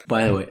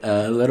By the way,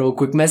 a little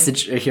quick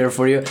message here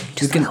for you.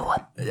 You can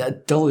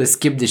totally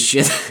skip this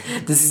shit.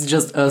 This is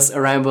just us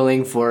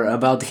rambling for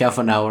about half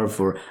an hour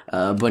for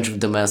a bunch of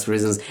dumbass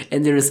reasons,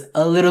 and there is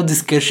a little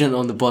discussion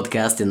on the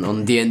podcast and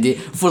on D&D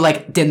for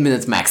like 10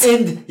 minutes max.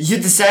 And you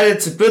decided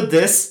to put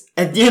this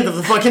at the end of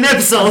the fucking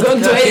episode.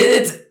 Don't do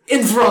it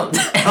in front.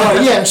 Oh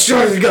yeah,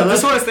 sure we go.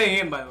 That's why I'm staying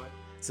in, by the way.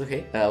 So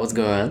hey, what's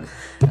going on?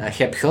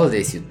 Happy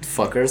holidays, you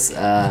fuckers.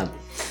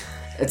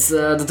 It's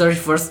the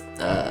 31st.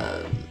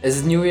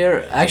 Is it New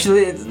Year?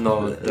 Actually,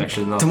 No,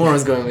 actually not.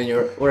 tomorrow's going to be New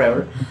Year,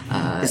 whatever.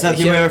 It's not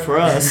New Year for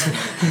us.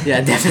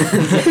 Yeah, definitely.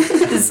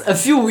 It's a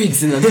few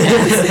weeks in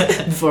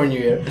advance before New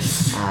Year.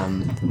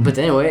 But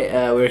anyway,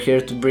 we're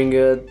here to bring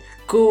a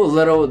cool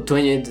little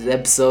 20-minute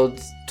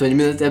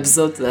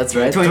episode. That's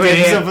right. 20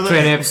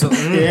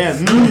 episodes. Yeah.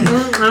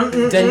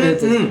 10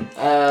 minutes.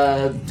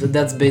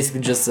 That's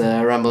basically just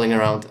rambling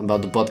around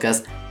about the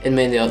podcast and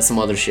mainly some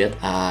other shit.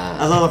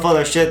 A lot of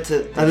other shit.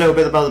 A little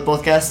bit about the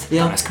podcast.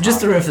 Yeah,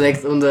 just to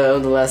reflect on the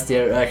last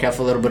year. I have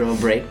a little bit of a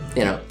break,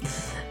 you know.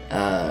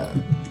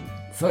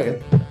 Fuck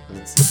it.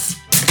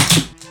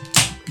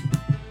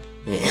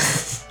 Yeah.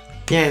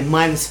 Yeah,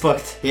 mine is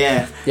fucked.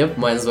 Yeah. Yep,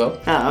 mine as well.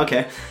 Ah,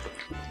 okay.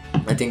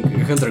 I think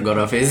Hunter got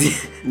off easy.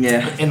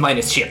 Yeah. And mine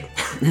is shit.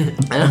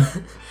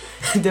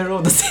 They're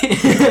all the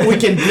same. We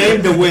can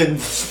blame the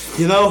wind.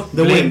 You know,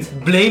 the wind.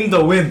 Blame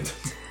the wind.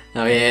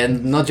 Oh yeah,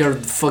 and not your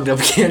fucked up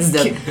kids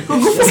that Go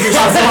fuck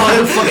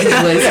yourself. fucking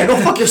place. Yeah, go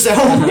fuck yourself.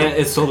 Yeah,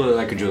 it's totally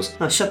like a juice.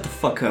 Oh, shut the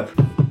fuck up.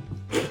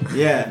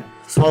 Yeah.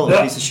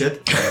 Swallow, piece of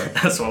shit.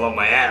 Swallow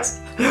my ass.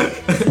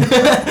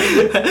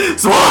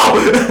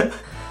 Swallow!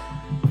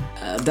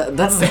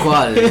 That's the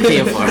quality we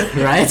came for,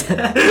 right?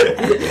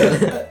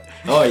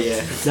 Oh yeah.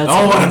 That's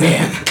Oh, what a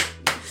man.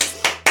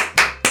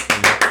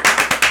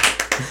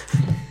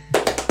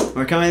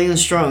 We're coming in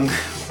strong.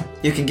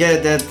 You can get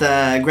it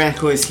that Grant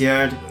Who is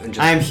here,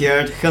 I'm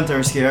here, Hunter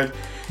is here.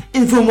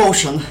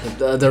 Infomotion.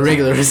 The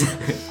regulars,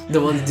 the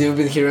ones you've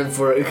been hearing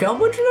for how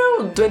much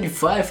now?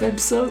 25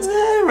 episodes?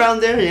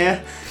 Around there,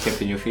 yeah.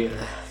 Kept in your feet.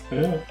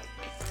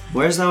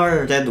 Where's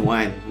our dead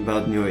wine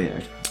about New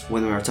Year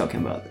when we were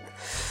talking about it?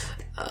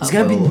 It's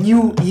gonna be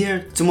New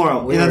Year tomorrow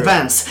in we're-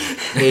 advance.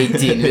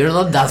 18. We're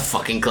not that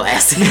fucking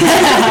classy.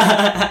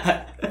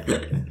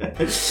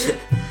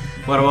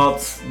 What about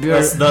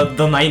us,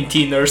 the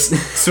 19ers?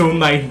 Soon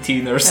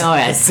 19ers. Oh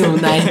yeah, so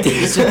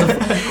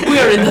 19. We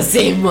are in the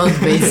same month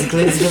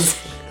basically. It's just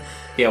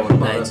Yeah, what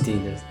about us?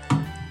 19.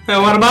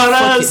 And what about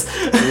us?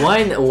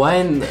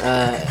 Wine.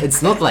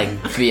 It's not like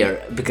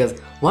beer because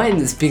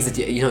wine speaks that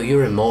you know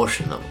you're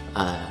emotional.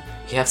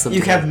 You have something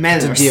You have to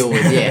manners. deal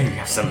with. You Yeah.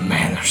 have some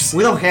manners.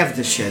 We don't have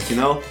this shit, you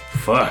know?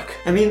 Fuck.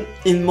 I mean,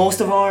 in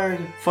most of our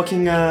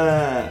fucking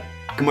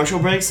commercial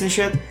breaks and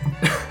shit,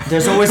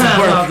 there's always a No,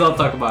 burp. don't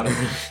talk about it.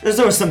 There's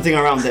always something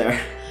around there.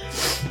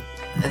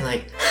 And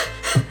like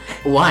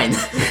wine.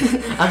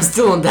 I'm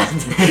still on that.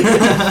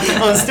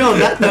 Oh, still on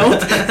that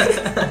note.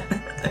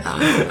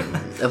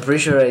 I'm pretty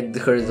sure I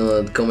heard it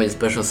on a comedy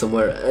special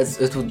somewhere.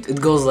 It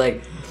goes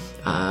like,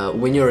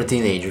 when you're a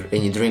teenager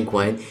and you drink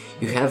wine,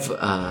 you have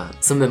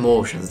some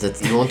emotions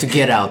that you want to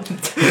get out.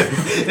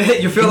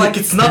 You feel like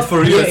it's not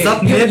for you. It's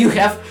not meant. You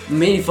have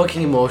many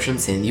fucking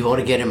emotions and you want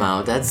to get them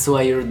out. That's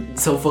why you're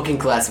so fucking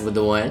classy with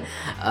the wine.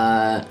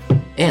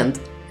 And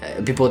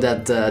people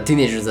that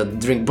teenagers that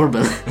drink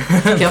bourbon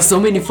have so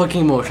many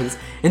fucking emotions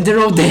and they're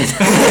all dead.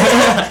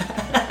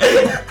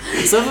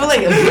 So I feel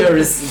like a beer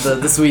is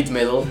the sweet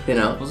middle, you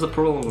know. What's the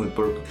problem with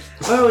bourbon?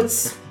 Oh,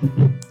 it's...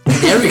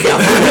 There we go.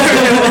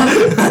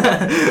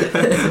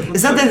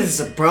 It's not that it's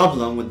a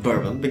problem with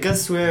bourbon,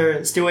 because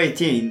we're still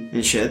 18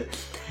 and shit.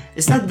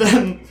 It's not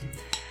the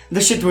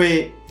shit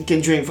we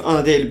can drink on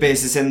a daily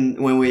basis and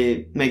when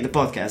we make the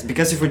podcast.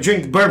 Because if we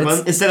drink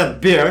bourbon instead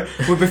of beer,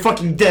 we'll be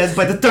fucking dead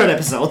by the third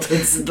episode.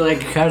 It's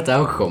like hard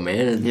alcohol,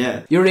 man.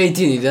 Yeah. You're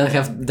 18, you don't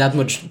have that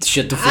much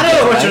shit to fuck I don't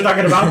know with, what you're right?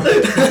 talking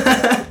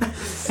about.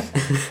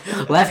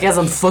 Life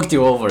hasn't fucked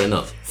you over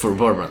enough for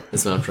bourbon,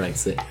 that's what I'm trying to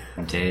say.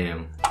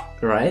 Damn.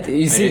 Right?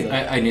 You see?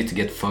 I need to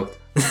get fucked.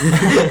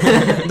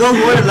 Don't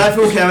worry, life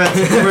will have it.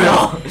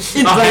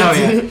 Oh hell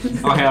yeah.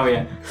 Oh hell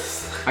yeah.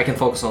 I can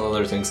focus on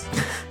other things.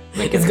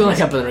 Like It's gonna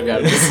happen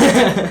regardless.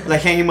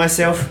 Like hanging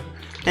myself.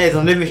 Hey,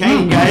 don't leave me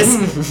hanging, guys.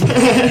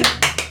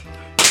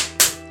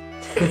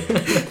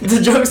 The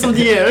jokes of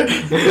the year.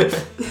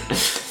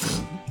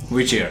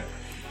 Which year?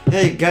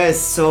 Hey guys,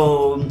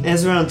 so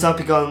as we're on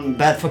topic on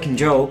bad fucking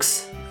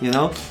jokes, you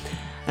know,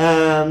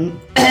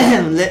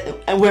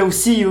 we'll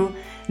see you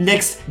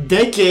next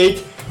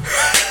decade.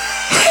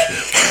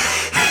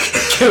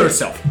 Kill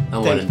yourself. I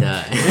wanna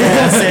die.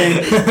 Yeah,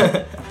 same.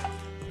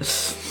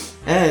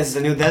 Yeah, it's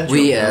the new dad joke.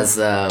 We you know? as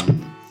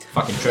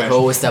Fucking trash.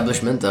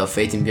 co-establishment of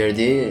 18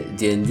 BRD,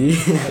 D&D.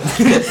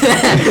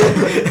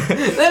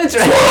 Let me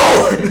try.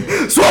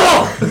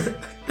 Swallow!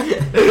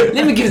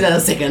 Let me give that a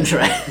second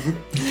try.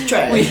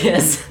 Try. We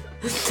as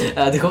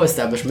the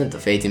co-establishment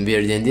of 18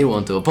 Beer D&D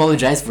want to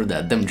apologize for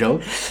that dumb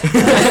joke.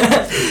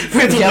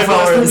 We have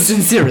our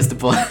sincerest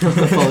apology.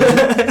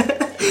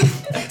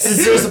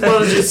 Sincerest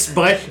apologies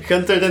by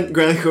Hunter and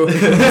Granco.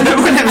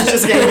 William is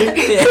just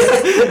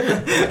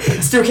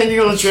hanging. Still hanging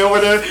on a tree over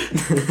there.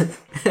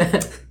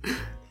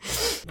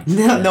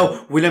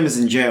 No, William is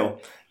in jail.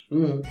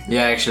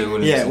 Yeah, actually,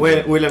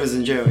 William is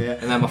in jail, yeah.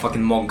 And I'm a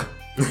fucking monk.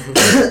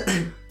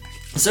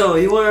 So,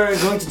 you were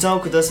going to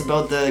talk with us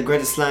about the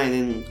greatest line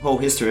in whole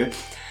history.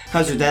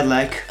 How's your dad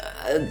like?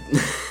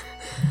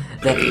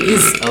 That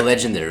is a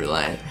legendary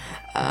line.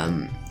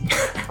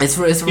 It's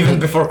from Even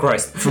before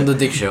Christ. from the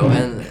Dick Show,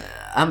 and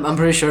I'm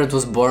pretty sure it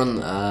was born.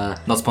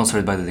 Not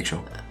sponsored by the Dick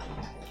Show.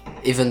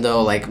 Even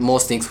though like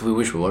most things we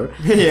wish we were.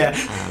 Yeah.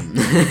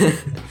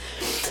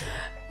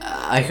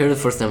 I heard it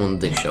first time on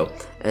the Dick Show,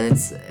 and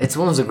it's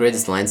one of the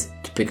greatest lines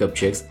to pick up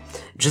chicks,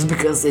 just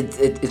because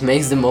it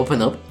makes them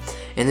open up,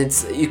 and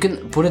you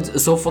can put it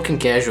so fucking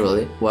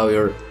casually while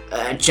you're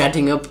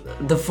chatting up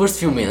the first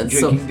few minutes.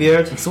 Drinking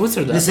beer. So what's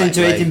your dad Listening like?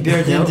 to 18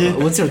 beer Yeah,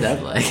 what's your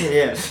dad like?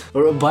 Yeah.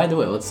 Or by the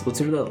way, what's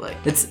your dad like?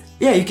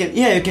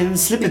 You can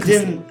slip it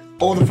in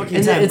all the fucking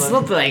And time. it's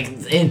but- not like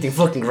anything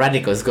fucking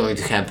radical is going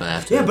to happen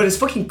after. Yeah, but it's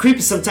fucking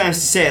creepy sometimes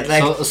to say it.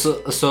 Like,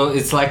 So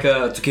it's like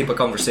to keep a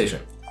conversation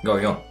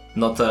going on,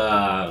 not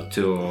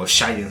to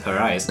shine in her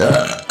eyes.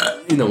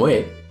 In a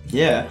way.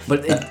 yeah. But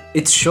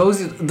it shows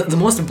you the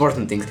most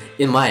important things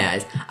in my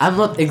eyes. I'm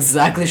not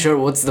exactly sure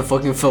what's the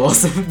fucking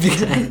philosophy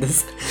behind this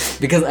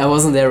because I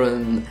wasn't there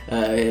when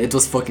it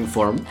was fucking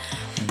formed.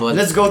 But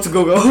Let's go to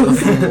Google.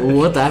 from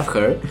what I've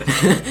heard,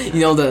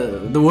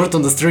 the word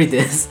on the street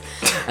is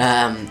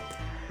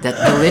that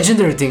the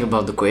legendary thing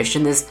about the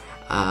question is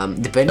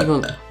depending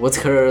on what's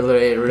her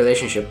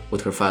relationship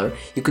with her father,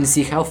 you can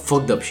see how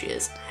fucked up she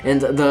is,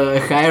 and the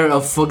higher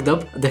of fucked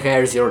up, the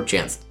higher is your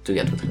chance to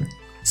get with her.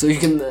 So you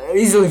can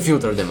easily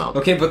filter them out.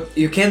 Okay, but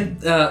you can't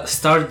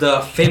start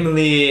the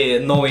family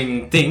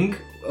knowing thing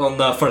on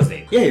the first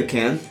date. Yeah, you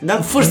can.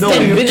 Not First no,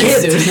 10 you minutes,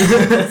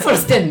 can't. dude.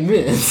 First 10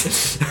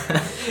 minutes.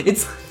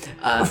 It's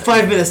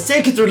 5 minutes.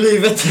 Take it or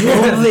leave it.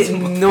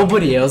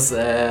 nobody else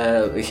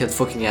had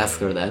fucking asked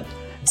her that.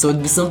 So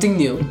it'd be something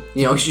new.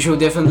 She should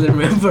definitely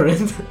remember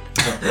it.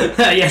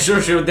 Yeah,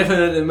 sure, she would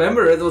definitely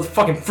remember it. Was a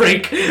fucking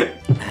freak.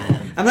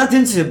 I'm not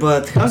into it,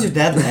 but how's your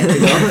dad like?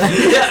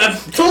 Yeah,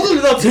 I'm totally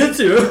not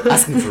into you.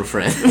 Asking for a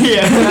friend.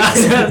 Yeah.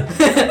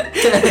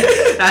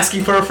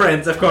 Asking for a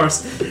friend, of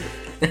course.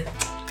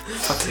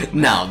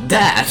 Now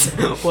that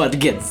what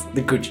gets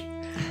the Gucci.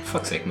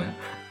 Fuck's sake, man.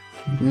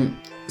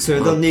 So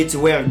you don't need to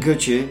wear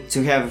Gucci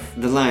to have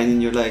the line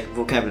in your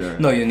vocabulary.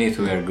 No, you need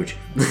to wear Gucci.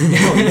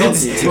 No, you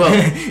don't need to. Well,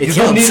 it You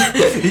don't,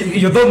 helps.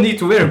 you don't need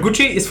to wear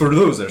Gucci. It's for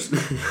losers.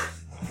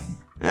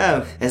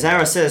 Oh, as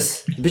Ira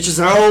says, bitches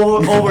are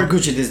all over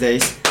Gucci these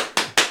days.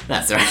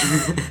 That's right.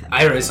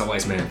 Ira is a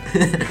wise man.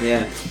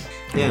 Yeah.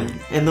 Yeah.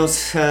 And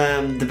knows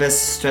the best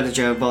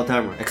strategy about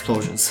armor: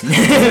 explosions.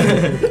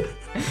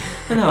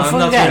 No, I'm fun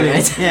not guy, really.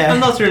 right? Yeah. I'm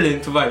not really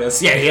into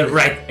violence. Yeah,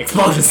 right.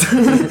 Explosions.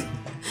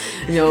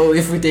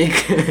 If we take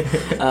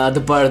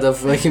the part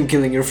of him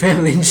killing your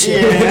family and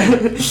shit. Yeah.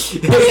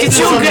 He's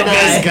a a good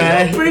nice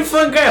guy. Pretty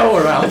fun guy all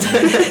around.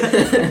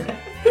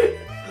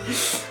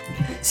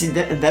 See,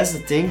 that's the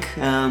thing.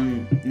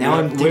 Now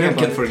I'm thinking William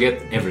about can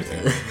forget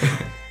everything.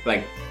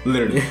 Like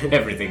literally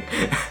everything.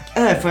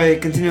 if I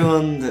continue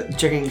on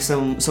drinking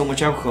so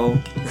much alcohol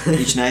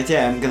each night,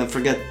 yeah, I'm gonna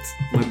forget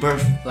my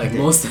birth. Like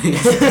most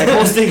things. Like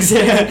most things,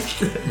 yeah.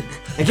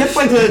 I can't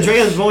point to the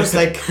dragon's voice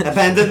like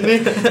abandoned me.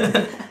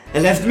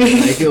 And left me.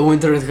 Like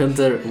Winter and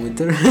Hunter.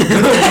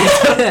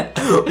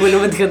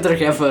 William and Hunter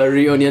have a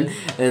reunion,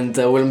 and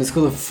William is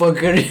who the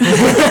fuck are you?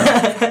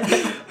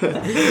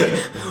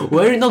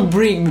 Why are you not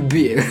bringing me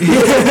beer?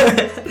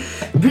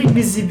 Bring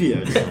me the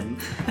beer.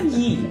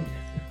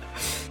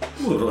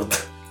 Urut.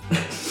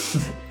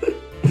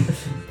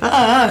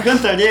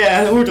 Hunter,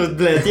 yeah, Urut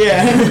blood,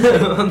 yeah.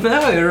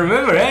 Now you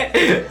remember,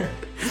 eh?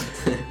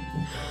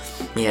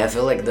 Yeah, I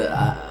feel like the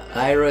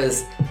Ira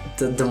is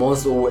the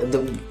most well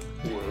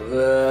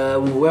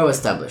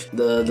established,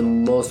 the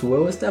most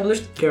well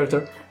established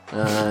character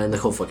in the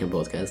whole fucking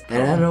podcast.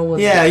 And I don't know what.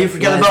 Yeah, you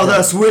forget about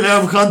us,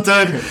 William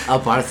Hunter.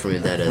 Apart from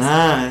it, that is.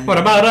 What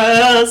about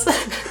us?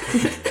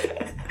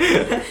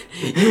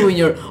 You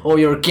and all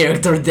your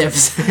character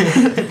depths.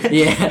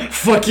 Yeah,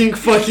 fucking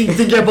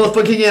thinking about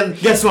fucking and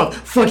guess what?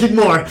 Fucking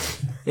more.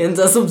 and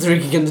some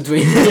drinking in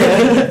between.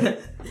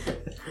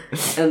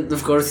 And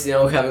of course,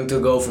 having to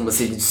go from a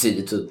city to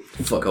city to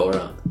fuck all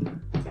around.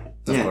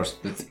 Of Yeah. course.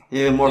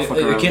 Even more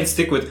fucking You can't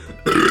stick with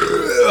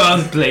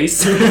one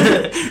place.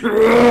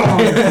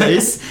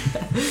 place.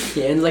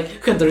 Yeah, and like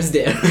Hunter is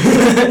there.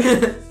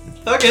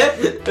 Okay.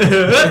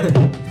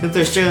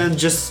 Hunter's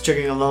just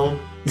checking alone,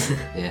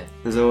 Yeah.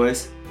 as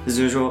always. As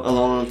usual,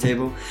 alone on the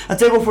table. A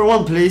table for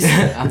one, please.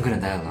 I'm gonna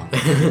die alone.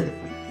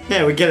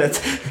 Yeah, we get it.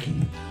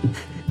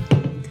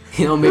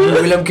 Maybe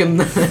William can.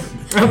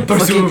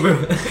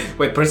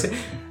 Wait, Percy?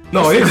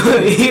 No,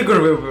 Igor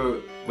will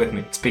be with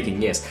me.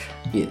 Speaking, yes.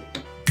 Yeah.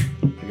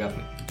 You got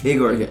me.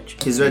 Igor, Okay.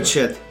 he's red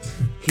shit.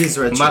 He's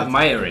red shit.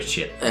 My red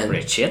shit. And-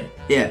 Red shit?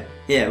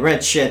 Yeah,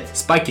 red shit.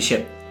 Spiky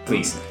shit.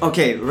 Please.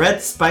 Okay,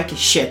 red spiky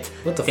shit.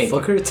 What the Hey.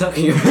 fuck are you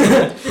talking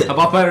about?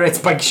 About my red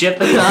spike shit.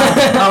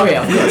 Oh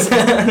yeah, of course.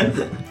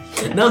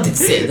 Now they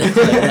say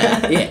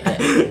that.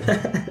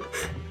 Yeah.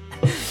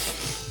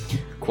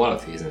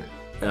 Quality, isn't it?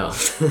 Oh.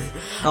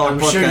 Our I'm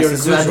sure podcast you're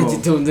as glad that usual.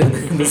 you tuned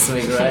in this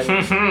week, right?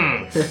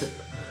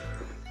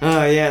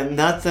 Oh yeah,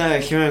 not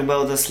hearing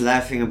about us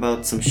laughing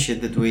about some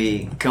shit that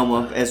we come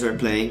up as we're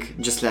playing,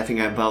 just laughing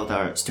about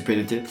our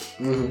stupidity.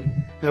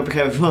 Mm-hmm. Hope you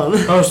have fun.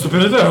 Oh,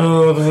 stupidity. I don't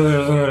know what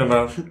you're talking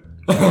about.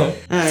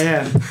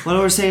 Yeah, what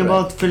were we saying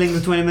about filling the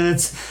 20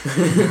 minutes?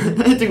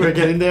 I think we're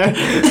getting there.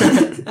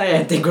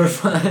 I think we're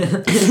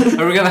fine.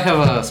 Are we gonna have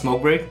a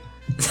smoke break?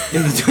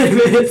 In the 20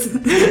 minutes?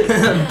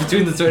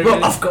 Between the 20 Well,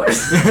 minutes? of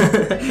course.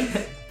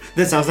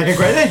 That sounds like a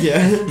great idea.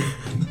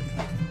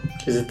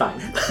 Is it time?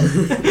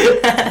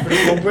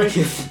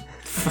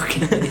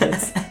 Fucking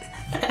idiots.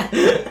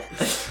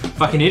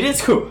 Fucking idiots?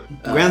 Who?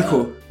 Grand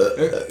who?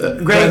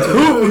 Grand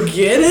who?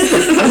 Get it?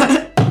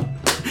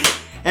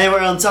 And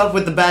we're on top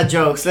with the bad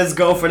jokes. Let's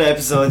go for the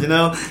episode, you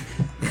know?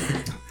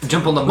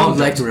 Jump on the I would mountain.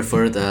 like to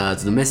refer to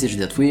the message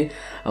that we,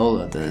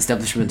 all at the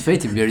establishment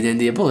Fate Beard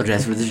and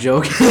apologize for this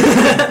joke.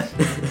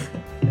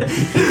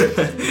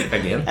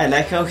 Again? I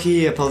like how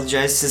he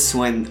apologizes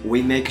when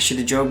we make a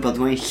shitty joke, but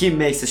when he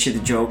makes a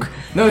shitty joke,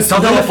 No, it's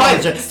don't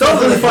apologize.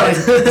 Don't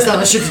apologize. It's not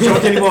a shitty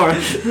joke anymore.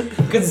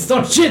 Because it's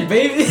not shit,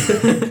 baby!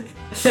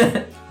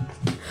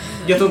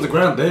 Get on the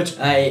ground, bitch.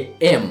 I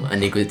am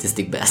an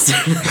egotistic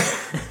bastard.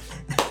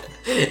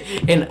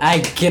 And I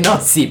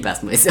cannot see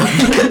past myself.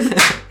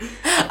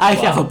 I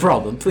have a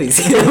problem, please.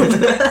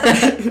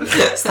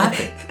 Stop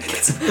it.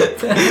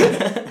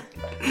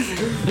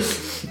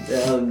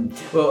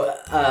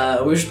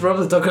 We should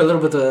probably talk a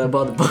little bit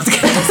about the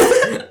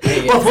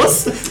podcast. What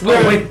was?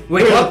 Oh, wait,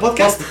 we're what on a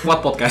podcast?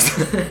 What podcast?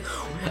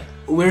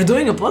 We're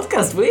doing a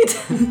podcast, wait.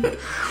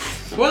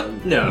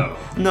 What? No.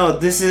 No,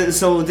 this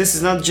is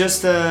not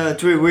just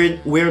three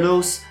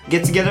weirdos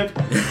get together.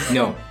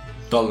 No,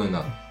 totally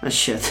not. Ah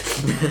shit.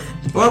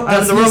 Well,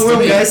 That's that's the wrong news to room,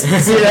 me. guys.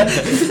 See ya.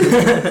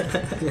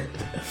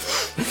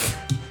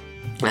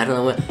 I don't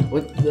know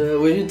what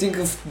do you think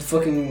of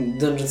fucking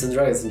Dungeons and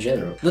Dragons in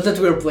general? Not that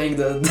we're playing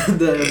the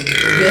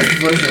best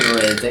version or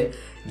anything.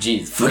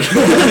 Jeez, fucking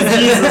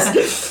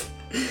Jesus.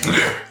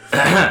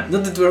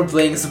 Not that we're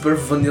playing super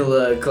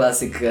vanilla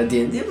classic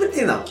D&D, but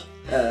you know,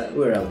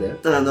 we're out there.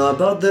 I don't know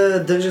about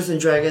the Dungeons and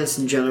Dragons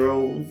in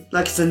general.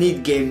 Like it's a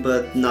neat game,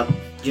 but not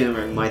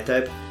generally my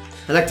type.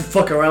 I like to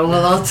fuck around a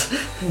lot.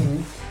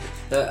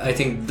 I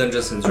think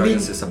Dungeons and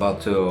Dragons is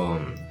about to.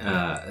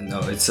 No,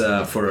 it's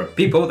for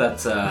people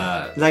that.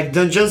 Like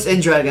Dungeons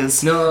and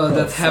Dragons. No,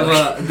 that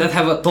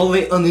have a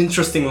totally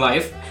uninteresting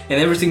life, and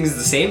everything is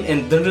the same.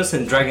 And Dungeons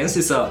and Dragons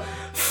is a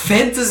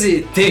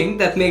fantasy thing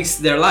that makes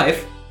their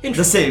life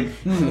The same.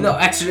 No,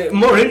 actually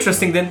more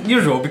interesting than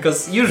usual,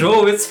 because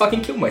usual it's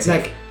fucking kill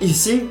myself. Like, you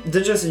see,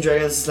 Dungeons and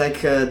Dragons is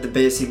like the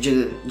basic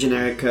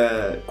generic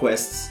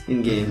quests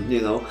in game,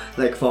 you know,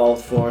 like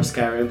Fallout 4,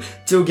 Skyrim.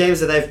 2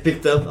 games that I've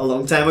picked up a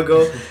long time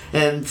ago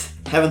and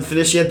haven't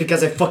finished yet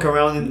because I fuck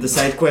around in the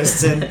side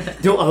quests and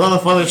do a lot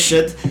of other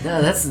shit. Yeah,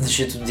 that's the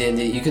shit with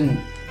D&D. You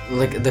can,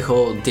 like, the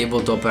whole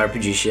tabletop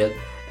RPG shit.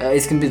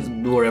 It can be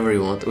wherever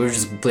you want. We're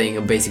just playing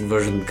a basic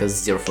version because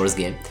it's your first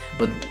game.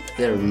 But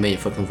there are many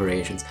fucking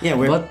variations. Yeah,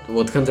 but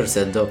what Hunter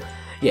said though,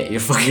 yeah, you're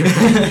fucking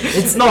right.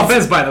 It's no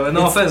offense by the way,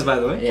 no offense by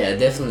the way. Yeah,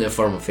 definitely a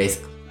form of face.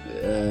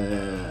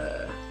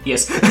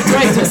 Yes.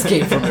 Trying to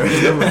escape from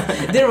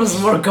the There was a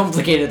more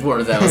complicated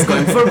word that I was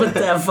going for, but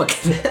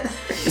fucking.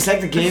 It's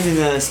like the game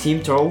in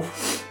Steam Trove.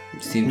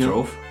 Steam No.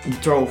 Trove. The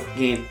Trove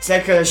game. It's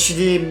like a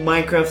shitty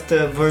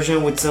Minecraft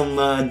version with some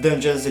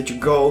dungeons that you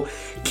go,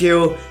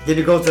 kill, then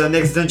you go to the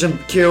next dungeon,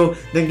 kill,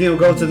 then you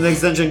go to the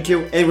next dungeon,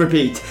 kill, and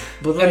repeat.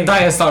 But And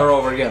die and start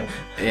over again.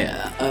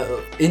 yeah,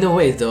 in a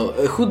way though,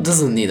 who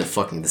doesn't need a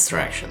fucking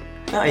distraction?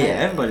 Oh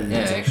yeah, everybody Yeah,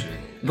 knows it. actually.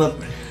 But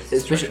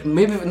Especially,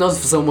 maybe not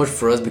so much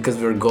for us because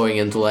we're going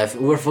into life.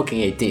 We're fucking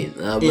 18.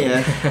 But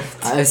yeah,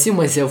 I see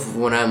myself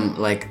when I'm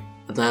like,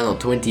 I don't know,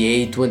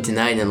 28,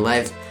 29 and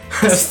life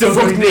Still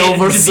fucked doing me the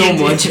over so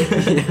D&D. much.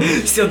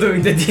 Still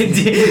doing the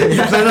D&D.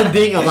 you plan on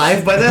being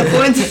alive by that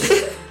point?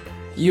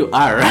 You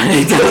are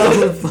right.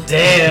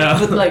 Damn.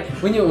 But like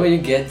when you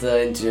get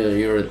into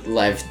your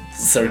life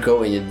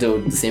circle and you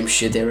do the same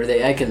shit every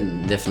day, I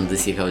can definitely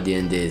see how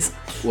D&D is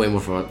way more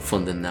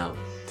fun than now.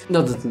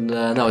 Not that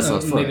now it's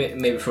not fun.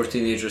 Maybe for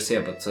teenagers,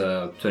 yeah, but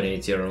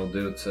 28-year-old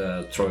dude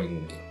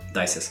throwing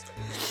dices.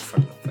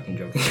 Fucking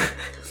joking.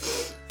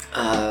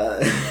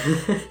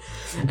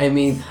 I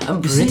mean,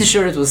 I'm pretty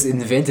sure it was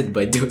invented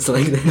by dudes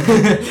like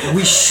that.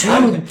 We should.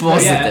 I'm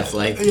positive,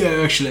 like.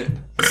 Yeah, actually.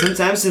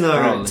 Sometimes in our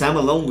Probably. time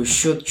alone, we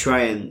should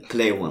try and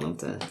play one of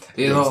the.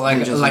 You know, like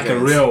Dungeons like and a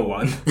Dragons. real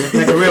one.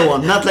 Like a real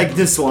one, not like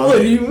this What do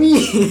one. you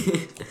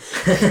mean?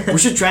 We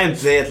should try and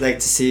play it like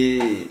to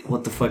see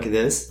what the fuck it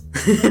is.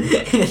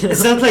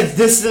 It's not like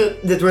this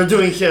that we're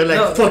doing here, like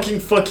No. fucking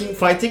fighting,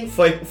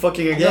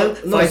 fucking again,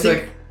 No, it's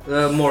fighting.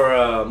 like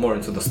more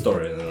into the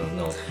story.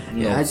 No.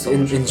 Yeah, not so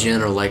in much.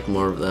 general, like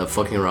more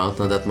fucking around,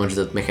 not that much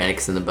that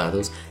mechanics in the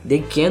battles. They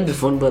can be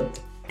fun, but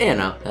you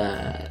know,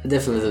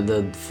 definitely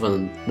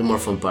the more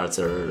fun parts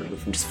are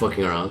just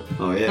fucking around.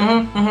 Oh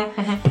yeah.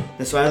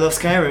 That's why I love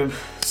Skyrim.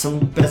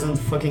 Some peasant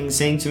fucking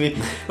saying to me,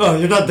 "Oh,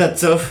 you're not that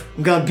tough.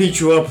 I'm gonna beat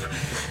you up.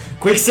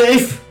 Quick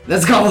save.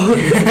 Let's go."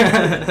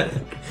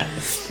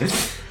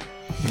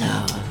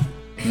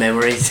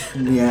 Memories.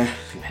 Yeah.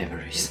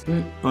 Memories.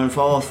 Or in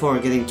Fallout 4,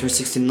 getting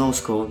 360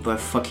 no-scoped by a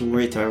fucking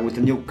retard with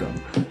a nuke gun.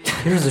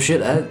 Here's the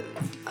shit.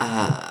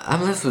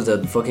 I'm left with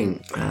that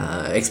fucking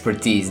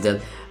expertise that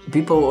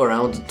people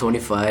around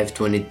 25,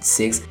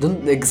 26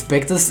 don't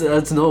expect us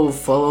to know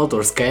Fallout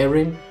or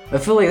Skyrim. I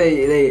feel like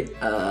they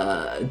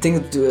think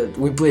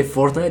we play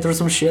Fortnite or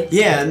some shit.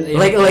 Yeah, and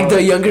Like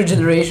the younger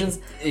generations.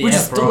 Yeah, Which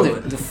is totally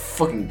probably. the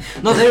fucking.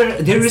 No, there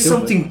is Stupid.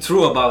 something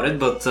true about it,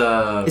 but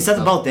it's not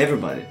about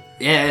everybody.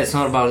 yeah, it's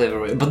not about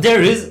everybody. But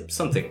there is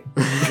something.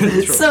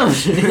 Some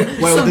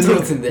some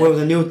truth in there. Well,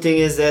 the new thing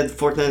is that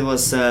Fortnite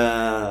was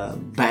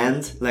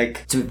banned, like,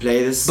 to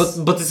play this.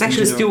 But it's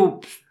actually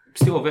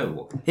still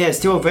available. Yeah, it's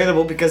still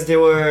available because they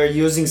were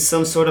using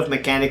some sort of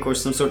mechanic or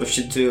some sort of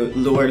shit to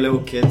lure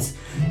little kids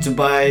to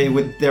buy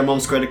with their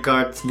mom's credit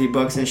card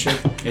V-Bucks and shit.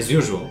 As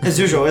usual. As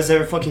usual, as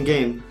every fucking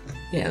game.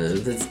 Yeah,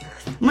 that's.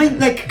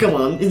 Like, come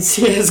on, in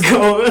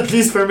CSGO, at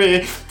least for me,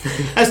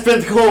 I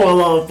spent a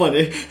lot of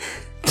money.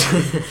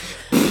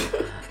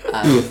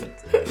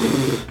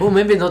 Well,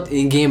 maybe not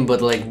in game,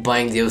 but like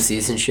buying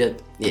DLCs and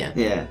shit. Yeah.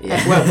 Yeah.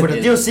 Yeah. Well, for the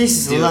DLCs,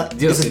 it's it's a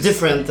DLCs.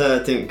 different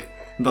thing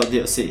about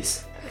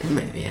DLCs.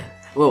 Maybe, yeah.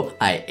 Well,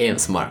 I am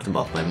smart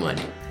about my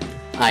money.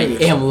 I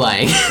am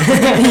lying.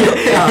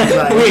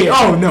 Wait,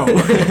 oh no!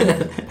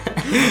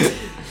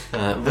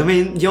 But I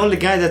mean, the only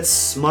guy that's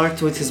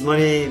smart with his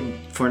money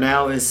for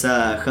now is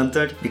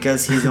Hunter,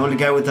 because he's the only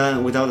guy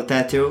without a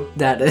tattoo.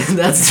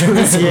 that's true.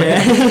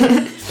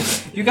 Yeah.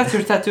 You got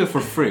your tattoo for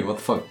free, what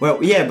the fuck?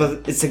 Well, yeah,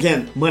 but it's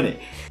again money.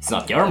 It's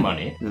not your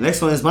money. The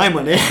next one is my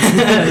money.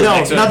 No,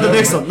 next one not is the your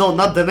next one. No,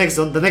 not the next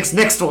one. The next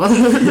one.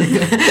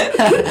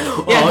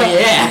 Oh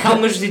yeah. How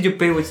much did you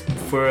pay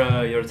for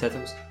your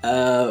tattoos?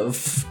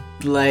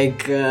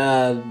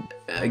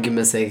 Give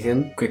me a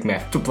second. Quick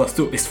math. 2 plus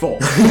 2 is 4.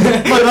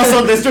 But that's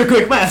not this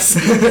quick maths.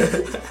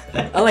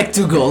 I like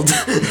 2 gold.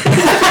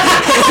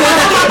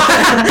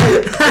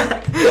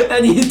 I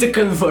need to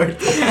convert.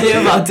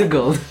 Yeah, about 2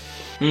 gold.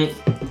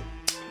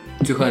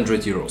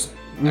 200 euros.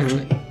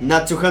 Actually.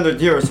 Not 200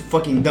 euros,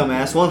 fucking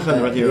dumbass.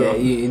 100 euro.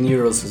 Yeah, in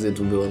euros it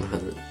would be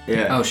 100.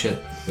 Yeah. Oh shit.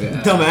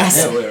 Yeah.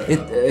 Dumbass.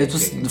 It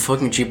was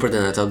fucking cheaper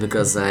than I thought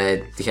because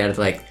I had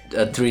like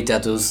 3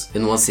 tattoos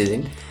in one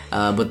sitting.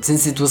 But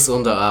since it was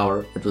on the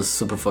hour, it was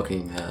super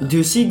fucking. Do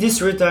you see this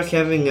retard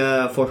having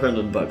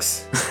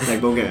 $400?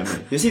 Like Bulgarian.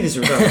 You see this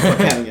retard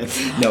having it?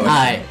 No.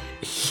 I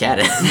had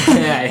it.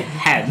 I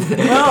had.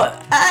 Well,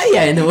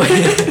 yeah, in a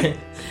way.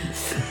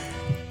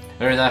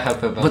 Very not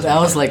happy about But I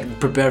was like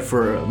prepared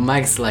for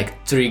max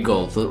like 3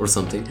 gold or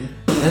something.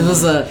 It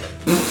was a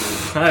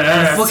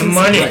fucking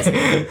money.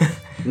 surprise.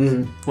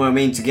 Well, I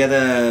mean, to get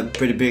a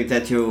pretty big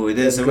tattoo, it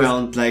is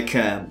around like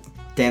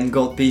 10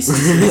 gold pieces.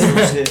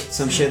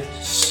 some shit.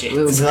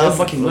 Well, It's a lot of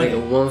fucking like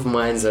money. one of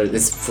mine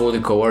is fully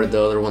covered, the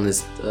other one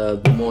is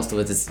most of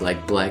it is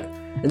like black,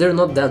 and they're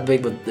not that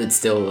big, but it's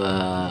still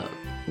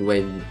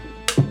way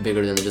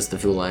bigger than just a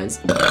few lines.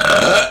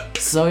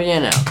 So yeah,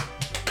 now.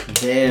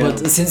 Damn. But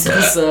since it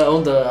was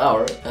on the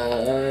hour,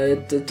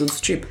 it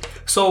was cheap.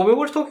 So we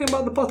were talking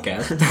about the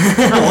podcast.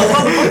 What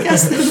about the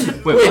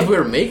podcast? Wait,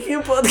 we're making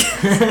a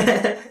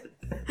podcast?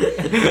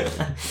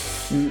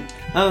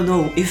 I don't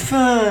know,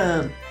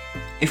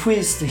 if we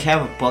used to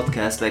have a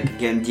podcast like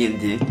again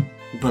D&D,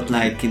 but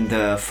like in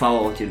the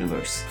Fallout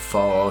universe.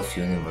 Fallout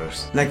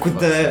universe. Like with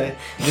the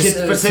hit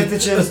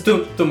percentages. It's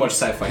too much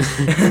sci-fi.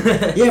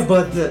 Yeah,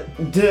 but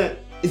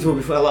it will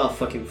be a lot of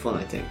fucking fun,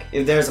 I think.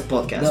 If there's a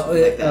podcast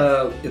like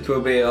that. It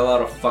will be a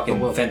lot of fucking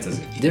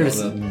fantasy. There's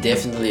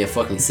definitely a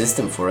fucking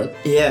system for it.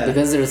 Yeah.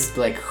 Because there's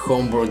like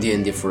homebrew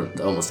D&D for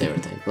almost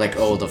everything. Like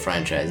all the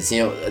franchises. You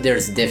know,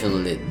 there's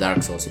definitely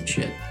Dark Souls and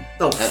shit.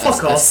 Oh,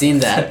 fuck I've off. seen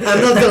that.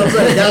 I'm not gonna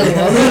play that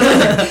one.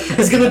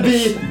 It's gonna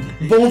be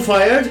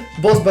bonfire,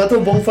 boss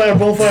battle, bonfire,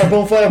 bonfire,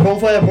 bonfire,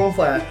 bonfire,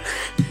 bonfire.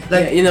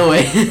 Like, In a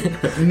way.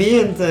 me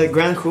and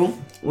Grand Who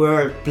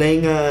were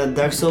playing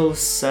Dark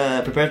Souls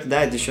Prepare to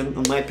Die edition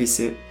on my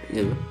PC.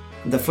 Yeah.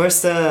 The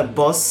first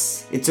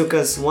boss, it took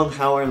us 1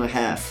 hour and a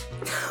half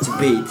to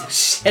beat.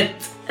 Shit.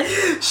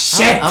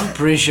 I'm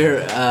pretty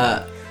sure.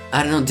 I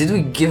don't know. Did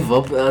we give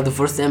up the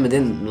first time and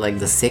then like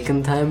the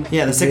second time?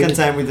 Yeah, the second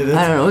time we did it.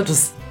 I don't know. It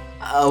was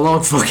a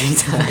long fucking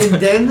time. And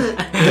then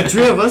the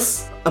 3 of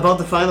us about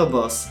the final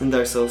boss in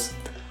Dark Souls.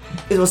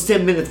 It was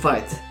 10-minute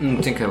fight. I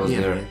think I was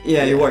there.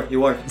 Yeah, you were. You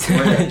were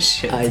there.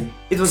 Shit. I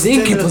It was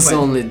think 10-minute it was fight.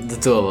 only the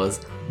 2 of us.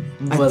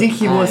 I But think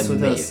he was I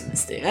with made us. a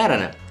mistake. I don't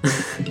know.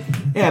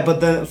 Yeah, but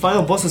the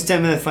final boss was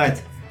 10-minute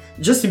fight.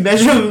 Just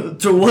imagine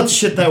through what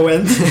shit I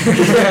went.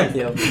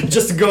 Yeah.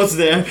 Just to go to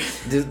there.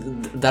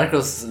 Dark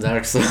Souls.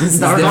 Dark Souls.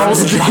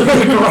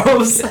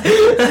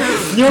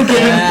 New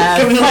game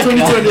coming out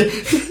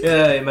 2020.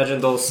 Yeah, imagine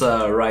those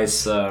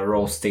rice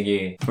roast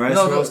thingy. Rice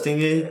No, roasting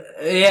it.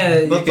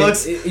 Yeah, But you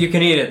bugs- you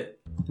can eat it.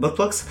 butt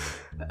plugs?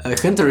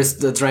 Hunter is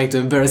trying to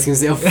embarrass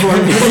himself for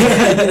me,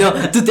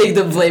 to take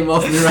the blame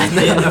off me right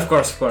now. Yeah, of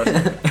course.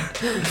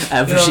 I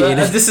appreciate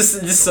it. This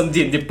is some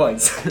D&D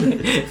points.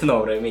 You know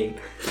what I mean?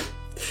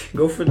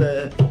 Go for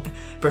the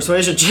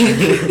persuasion check.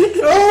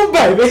 Oh,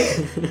 baby!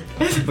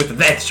 With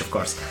advantage, of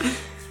course.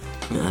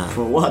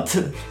 For what?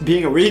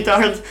 Being a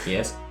retard?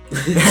 Yes.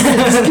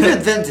 Just give you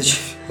advantage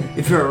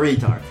if you're a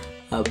retard.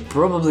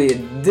 Probably a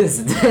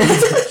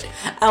disadvantage,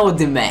 I would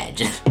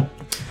imagine.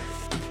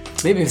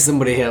 Maybe if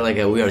somebody had like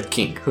a weird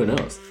kink, who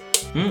knows?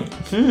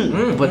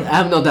 But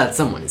I'm not that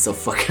someone, so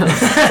fuck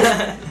off.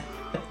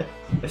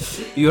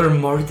 You're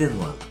more than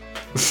one.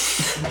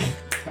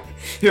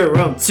 You're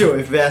wrong too,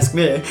 if you ask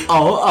me.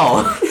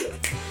 Oh.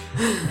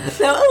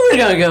 Now we're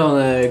gonna go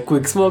on a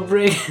quick smoke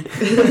break.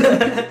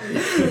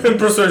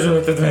 Persuasion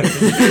with advantage.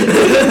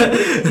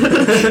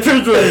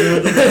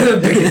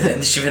 Big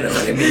advantage, you know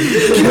what I mean?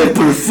 Give me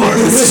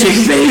performance check,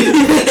 baby.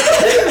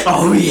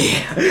 Oh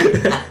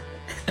yeah.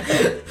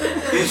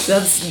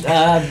 That's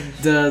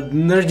the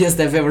nerdiest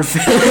I've ever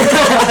felt.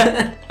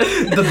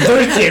 The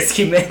dirtiest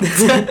he meant.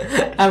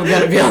 I'm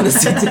gonna be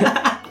honest with you.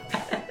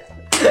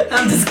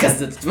 I'm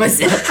disgusted with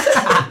myself.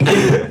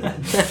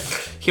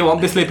 He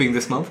won't be sleeping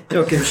this month.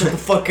 Okay, shut the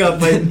fuck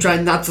up and try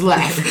not to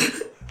laugh.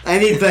 I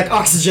need back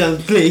oxygen,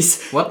 please.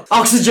 What?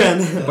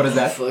 Oxygen! What is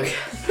that? Fuck.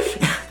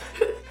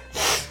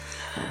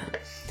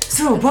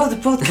 So, about the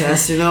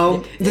podcast,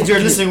 that you're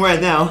listening right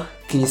now.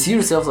 Can you see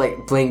yourself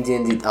like playing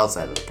D&D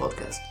outside of the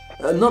podcast?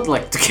 Not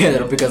like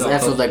together, because I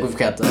feel like we've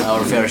got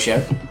our fair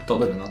share.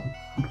 Totally not.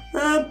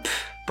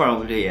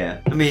 Probably, yeah.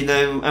 I mean,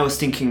 I was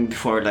thinking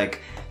before,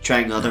 like,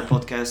 trying other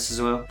podcasts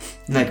as well.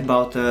 Like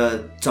about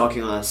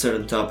talking on a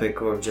certain topic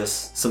or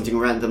just something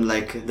random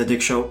like The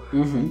Dick Show.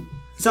 Mm-hmm.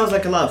 Sounds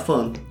like a lot of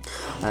fun.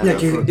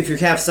 Like if you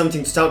have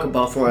something to talk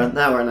about for an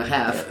hour and a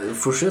half.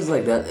 For shit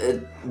like that,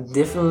 it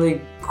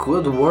definitely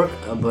could work,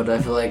 but I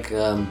feel like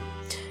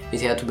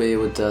it had to be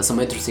with some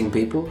interesting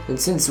people. And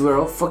since we're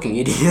all fucking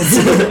idiots,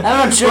 I'm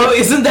not sure. Well,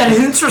 isn't that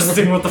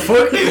interesting? What the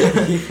fuck?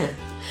 Yeah.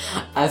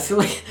 I feel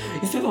like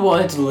if people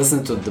wanted to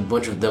listen to the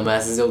bunch of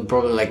dumbasses, they would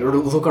probably like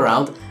look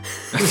around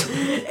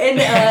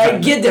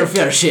and get their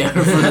fair share for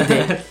the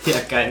day.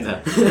 Yeah,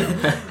 kinda.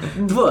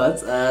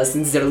 But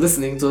since they're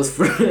listening to us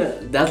for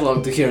that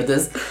long to hear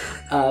this,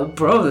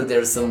 probably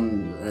there's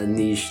some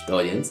niche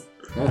audience.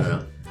 I don't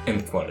know.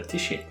 And quality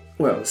shit.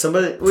 Well,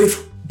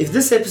 if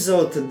this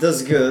episode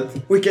does good,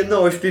 we can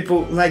know if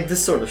people like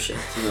this sort of shit,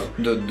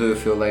 Do you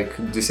feel like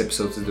this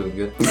episode is doing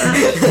good?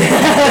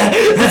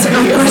 That's a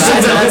good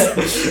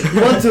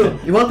question.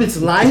 You want me to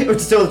lie or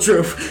to tell the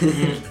truth?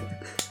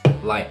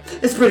 Lie.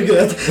 It's pretty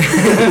good.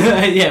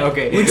 Yeah,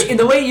 okay. Which, in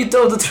a way, you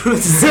told the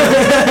truth,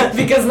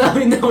 because now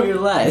we know you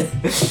lied.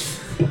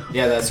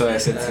 Yeah, that's why I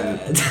said.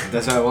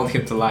 That's why I want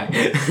him to lie.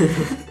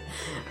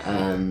 I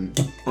don't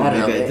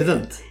know. Maybe I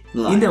didn't.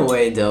 Lie. In a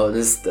way, though,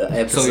 this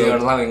episode. So you're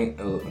lying.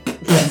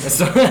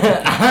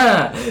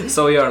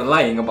 So you're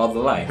lying about the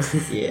lie.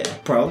 Yeah,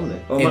 probably.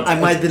 Or I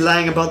might be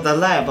lying about the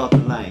lie about the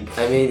lying.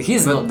 I mean,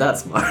 he's not that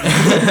smart.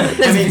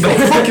 I mean, go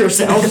fuck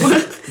yourself.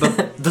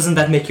 But doesn't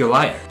that make you a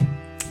liar?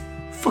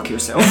 Fuck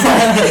yourself.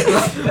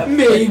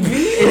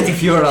 Maybe. And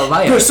if you're a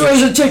liar,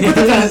 Persuasion check with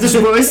advantage,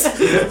 boys.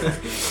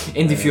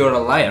 and if you're a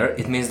liar,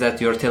 it means that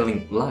you're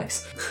telling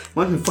lies.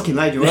 Why did we fucking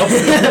lie you up?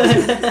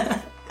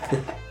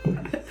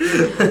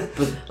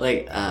 But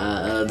like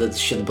that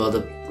shit about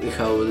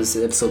how this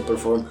episode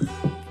performed.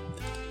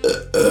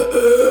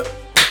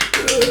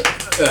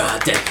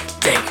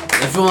 Thank.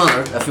 I feel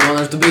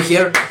honored to be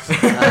here.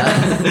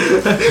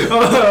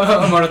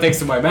 More thanks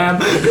to my mom.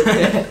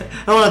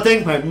 I want to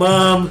thank my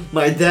mom,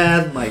 my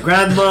dad, my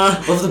grandma.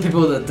 All of the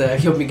people that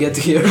helped me get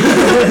here.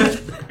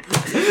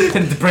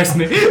 And depressed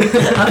me.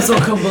 I'm so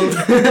humbled.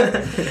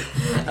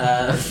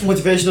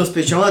 Motivational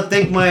speech. I want to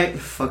thank my...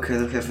 Fuck, I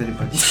don't have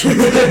anybody.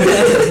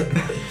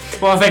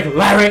 Well, thank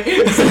Larry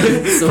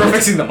for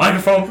fixing the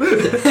microphone.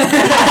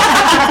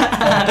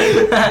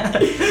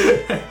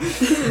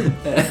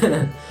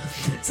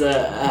 So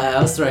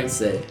I was trying to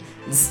say,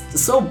 the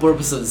sole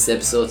purpose of this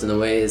episode in a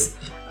way is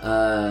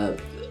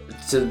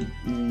to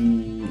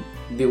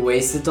be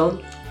wasted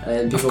on,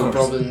 and people are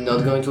probably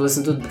not going to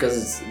listen to it because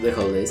it's the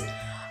holidays.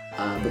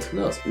 But who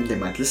knows? They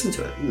might listen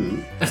to it.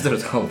 After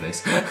the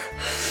holidays.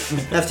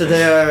 After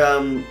they are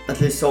at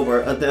least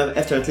sober.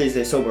 After at least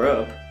they sober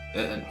up.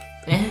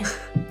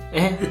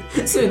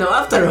 So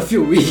after a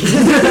few weeks,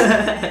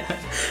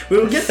 we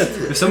will get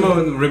it. If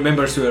someone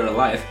remembers we are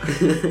alive.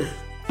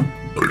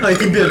 I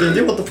can build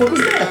it. What the fuck was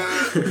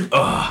that?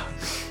 Oh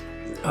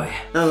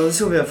yeah. No, this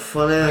will be a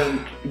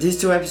fun. These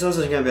 2 episodes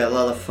are gonna be a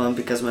lot of fun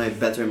because my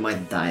battery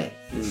might die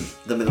in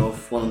the middle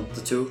of one of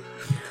the 2.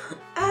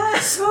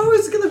 So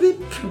it's gonna be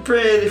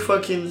pretty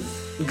fucking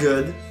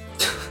good,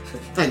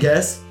 I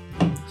guess.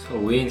 So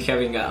we ain't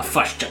having a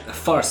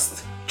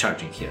fast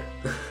charging here.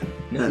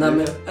 No,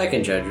 man, I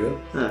can charge you.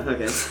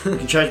 Okay. You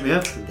can charge me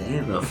up?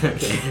 Damn. No,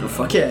 okay.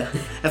 Fuck yeah.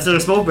 After the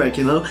smoke break,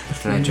 you know?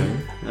 Can I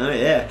join? Oh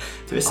yeah.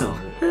 Threesome.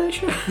 Sure.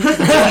 Sure.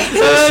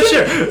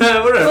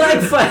 Whatever.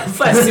 Like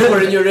five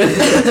silver in your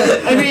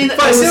I mean,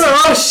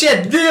 Oh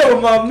shit, deal,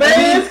 my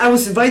man. I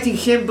was inviting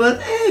him, but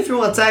if you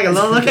want to tag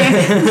along,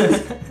 okay?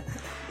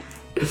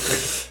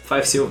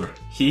 5 silver.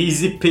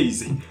 Easy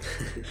peasy.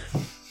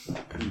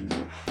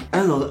 I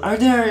don't know, are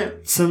there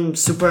some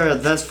super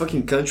advanced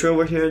fucking country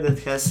over here that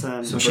has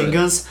machine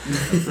guns?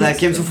 Like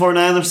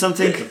M249 or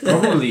something?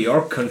 Probably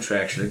your country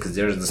actually, because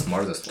they're the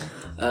smartest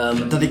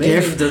one. Do they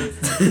maybe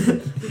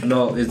care?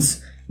 No,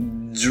 it's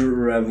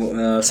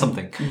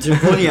something.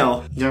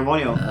 Germonio.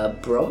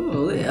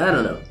 Probably, I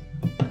don't know.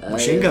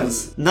 Machine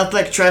guns. Not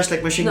like trash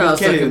like machine No, I gun was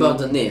kill talking you. about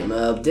the name.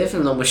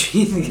 Definitely not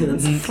machine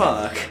guns.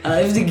 Fuck.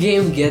 If the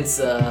game gets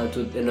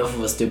to enough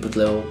of a stupid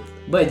level,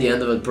 by the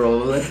end of it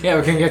probably. Yeah,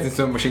 we can get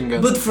into machine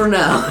guns. But for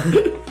now,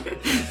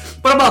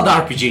 what about the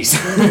RPGs?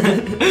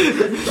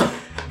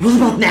 What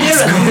about they're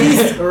NASCAR? at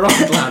least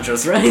rocket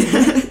launchers, right?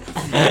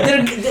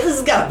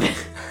 There's gotta be.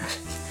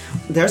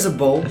 There's a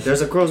bow,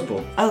 there's a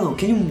crossbow. I don't know,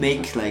 can you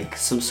make like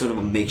some sort of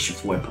a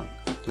makeshift weapon?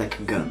 Like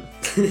a gun?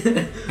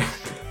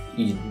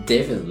 You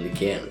definitely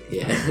can,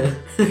 yeah.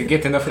 You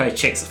get enough high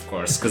checks, of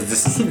course, because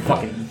this is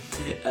fucking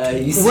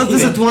You see What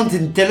does it want,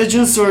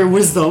 intelligence or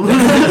wisdom?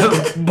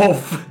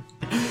 both.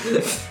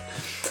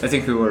 I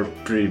think we were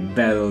pretty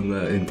bad on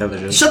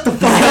intelligence. Shut the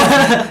fuck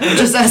up! I'm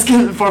just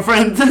asking for a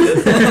friend.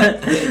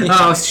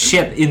 Oh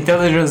shit!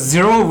 Intelligence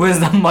 0,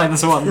 wisdom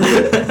 -1.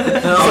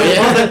 Oh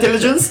yeah. What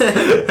intelligence?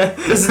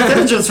 It's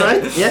intelligence,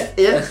 right?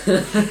 Yeah.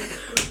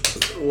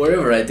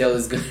 Whatever I tell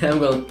is I'm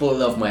gonna pull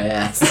it off my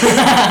ass.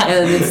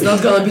 And it's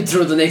not gonna be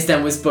true the next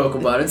time we spoke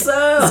about it, so...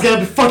 It's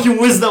gonna be fucking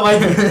wisdom,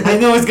 I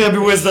know it's gonna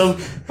be wisdom.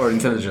 Or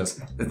intelligence.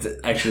 It's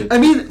actually. I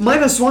mean,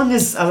 -1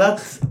 is a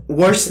lot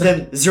worse than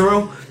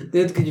 0.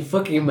 Dude, could you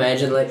fucking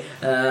imagine, like,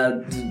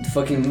 the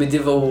fucking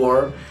medieval war,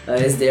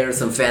 is there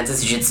some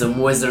fantasy shit, some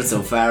wizards,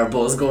 some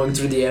fireballs going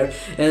through the air,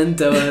 and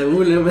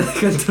William and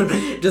Hunter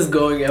just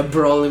going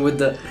brawling with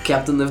the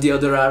captain of the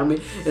other army,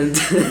 and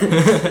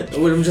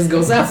William just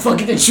goes, fuck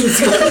it, and shoots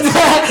him.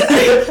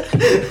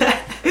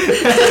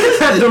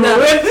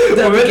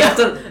 The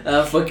captain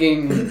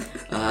fucking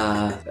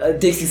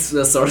takes his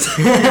sword,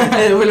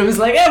 and William is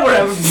like,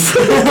 whatever.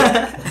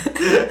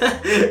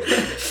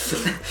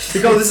 You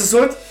go, this is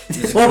sword?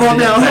 What about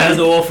now?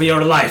 Battle of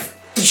your life.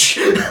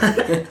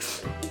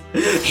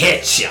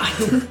 Headshot.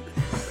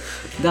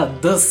 That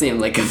does seem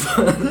like a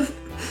fun.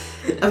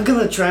 I'm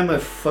gonna try my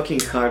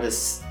fucking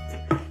hardest,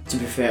 to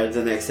be fair,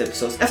 the next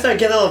episodes. After I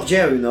get out of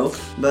jail, you know.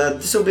 But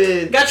this will be...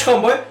 Gotcha,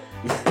 homeboy.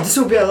 This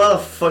will be a lot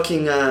of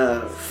fucking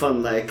fun.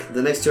 Like,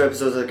 the next 2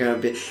 episodes are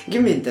gonna be...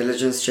 Give me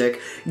intelligence check.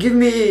 Give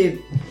me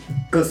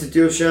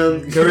constitution,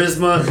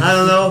 charisma, I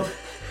don't know.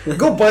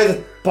 Go buy the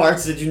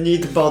parts that you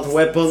need about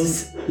weapons.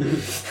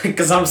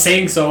 Because I'm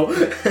saying so.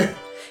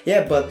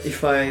 Yeah, but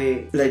if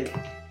I... Like...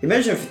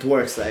 Imagine if it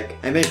works, like,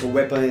 I make a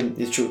weapon and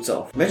it shoots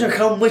off. Imagine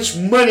how much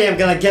money I'm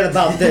gonna get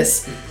about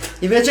this.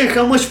 Imagine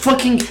how much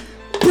fucking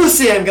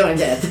pussy I'm gonna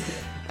get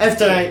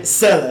after I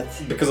sell it.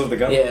 Because of the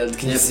gun. Yeah,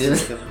 can you see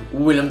that?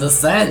 William the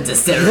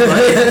Scientist,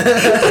 everybody.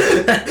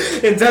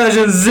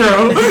 Intelligence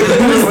 0.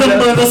 Wisdom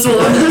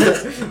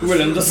 -1.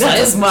 William the That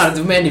is smart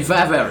man if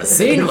I've ever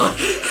seen one.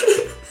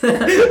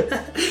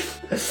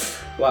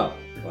 Wow.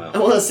 I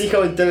wanna see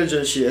how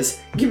intelligent she is.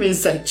 Give me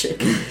insight check.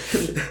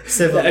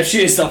 7. She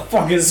is a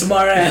fucking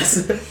smart ass.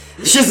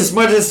 She's the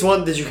smartest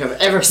one that you have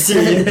ever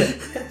seen.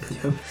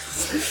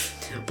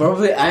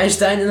 Probably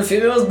Einstein in the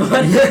female's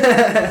body.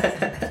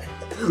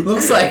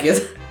 Looks like it.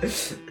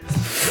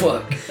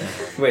 Fuck.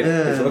 Wait,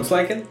 it looks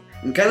like it?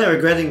 I'm kinda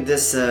regretting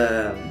this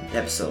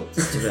episode,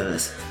 to be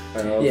honest.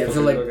 Yeah, I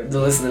feel like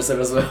the listeners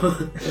are as well.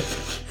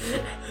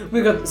 We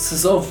got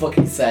so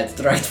fucking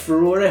sidetracked for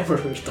whatever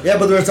we're talking. Yeah,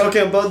 but we're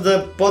talking about the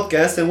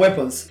podcast and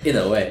weapons. In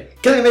a way.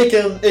 Can I make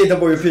an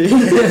AWP?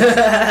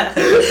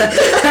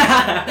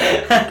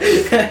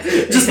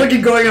 Just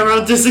fucking going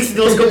around 360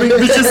 no scoping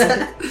bitches.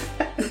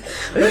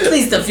 At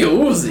least a few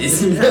Uzis.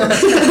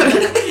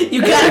 You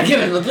gotta give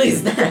him at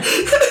least that.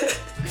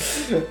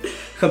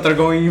 Hunter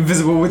going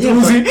invisible with Yeah,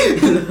 Uzi.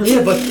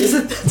 Yeah, but is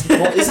it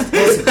possible?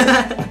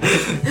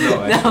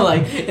 No, Now,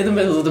 like, in the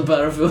middle of the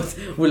battlefield,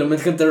 William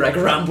and Hunter like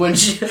ramp and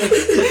shit.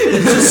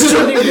 Just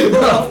shooting people.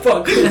 Oh,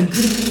 fuck.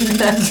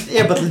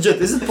 Yeah, but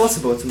legit, is it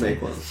possible to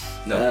make one?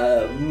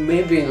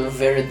 Maybe in a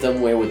very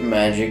dumb way with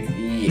magic.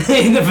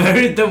 Yeah. In a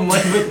very dumb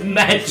way with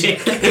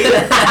magic.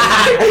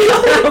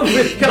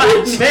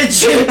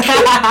 Magic!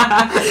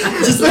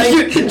 just like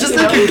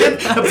you get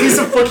a piece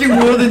of fucking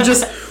wood and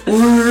just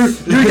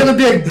you're gonna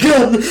be a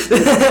gun.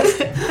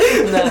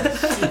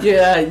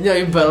 Yeah, you know,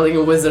 you're battling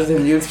a wizard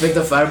and you expect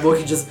a fireball,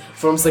 he just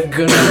forms a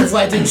gun and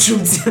flight and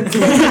shoots you.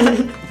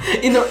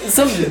 You know,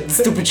 some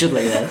stupid shit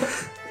like that.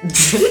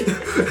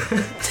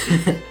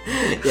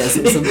 Yeah,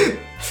 some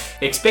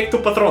Expecto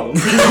Patronum.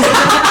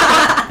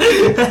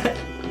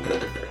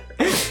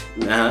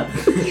 Nah.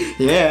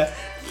 Yeah.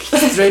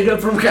 Straight up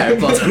from Harry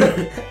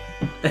Potter.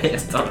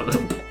 Yes, totally.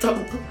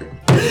 That's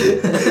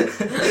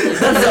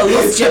the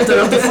last chapter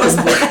of the first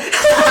book.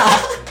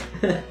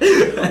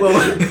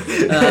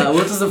 What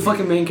was the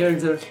fucking main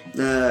character?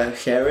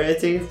 Harry, I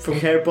think, from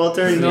Harry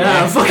Potter. You know?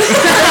 Yeah, fuck.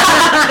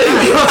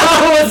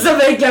 What's the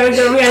main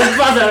character of Harry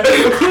Potter?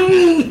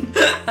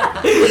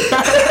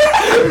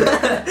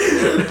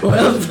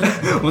 Well,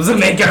 What's the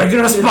main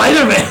character of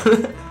Spider-Man?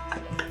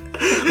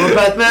 Or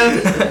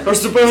Batman, or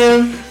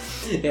Superman.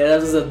 yeah, that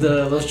was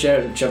the last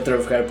chapter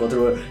of Harry Potter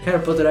where Harry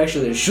Potter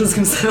actually shoots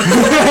himself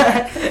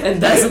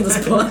and dies on the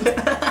spot.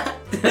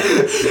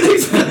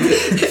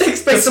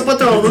 Expects a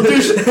patrol,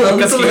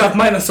 Because he got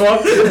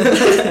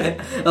 -1.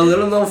 A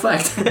little known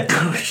fact.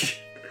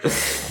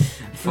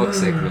 Fuck's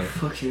sake, man.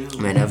 Fucking hell.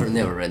 Man, I've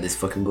never read these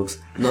fucking books.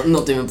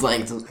 Not even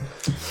Plankton.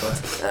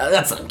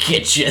 That's some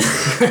kid shit.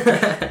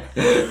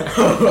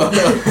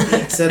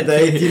 Said the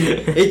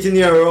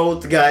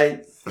 18-year-old guy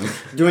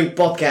doing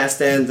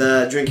podcast and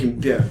drinking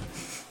beer.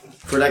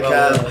 For like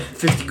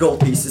 50 gold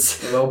pieces.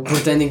 Well,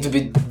 pretending to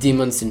be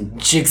demons and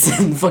chicks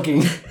and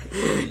fucking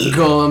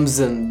golems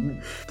and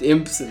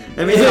imps and...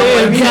 I mean,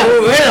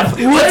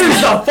 What is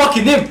the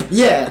fucking imp?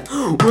 yeah.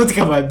 What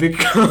have I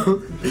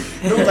become?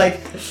 No, like,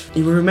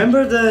 you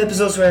remember the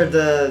episodes where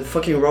the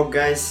fucking rock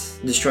guys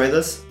destroyed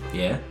us?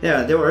 Yeah.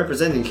 Yeah, they were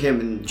representing him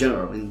in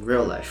general, in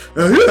real life.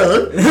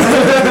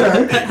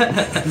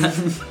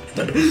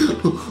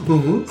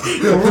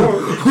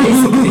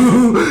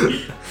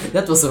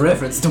 That was a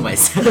reference to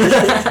myself.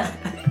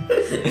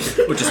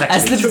 Which is I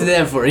actually slipped it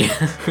there for you.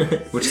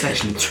 Which is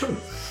actually true.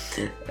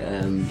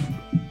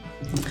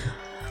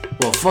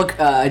 Well, fuck,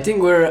 I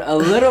think we're a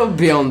little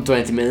beyond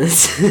 20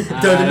 minutes.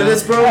 30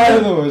 minutes, bro? I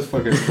don't know what's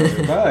fucking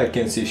I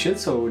can't see shit,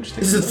 so we'll just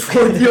take Is it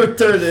 40 or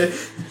 30?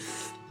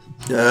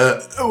 Well,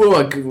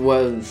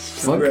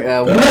 fuck,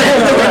 when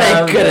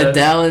I cut it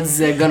down, it's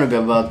gonna be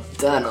about,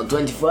 I don't know,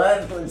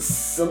 25 or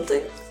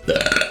something?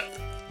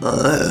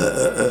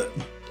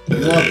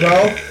 You want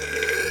bro?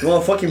 You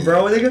want fucking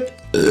bro, nigga?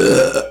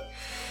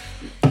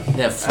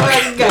 Yeah, fuck.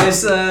 Alright,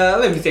 guys,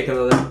 let me take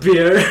another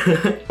beer.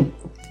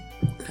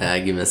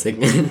 Give me a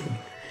second.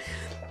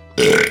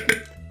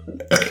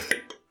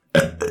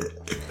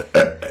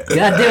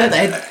 God damn it,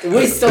 I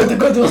wasted all the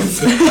good ones.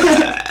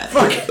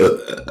 Fuck.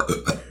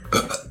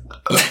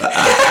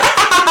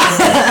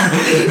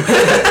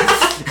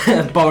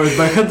 Powered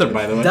by Hunter,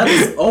 by the way. That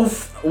is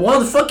off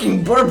one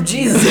fucking burp,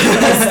 Jesus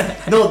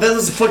Christ. No, that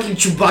was fucking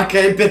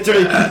Chewbacca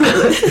MP3.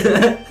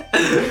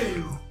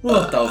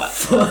 What the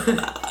fuck?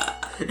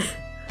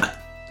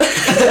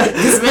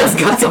 This man's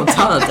got some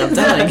talent, I'm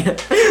telling you.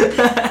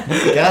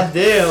 God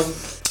damn.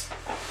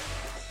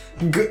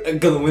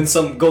 Gonna win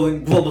some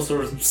Golden Globus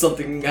or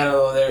something, I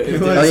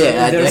don't know. Oh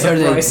yeah, I there's a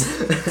heard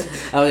prize. it.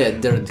 Oh yeah,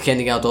 they're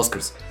handing out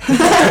Oscars.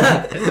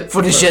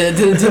 For the shit I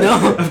didn't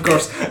know. Of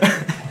course.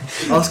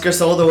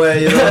 Oscars all the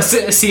way, you know.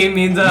 See him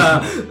in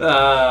the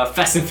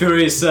Fast and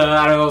Furious,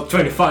 I don't know,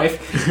 25,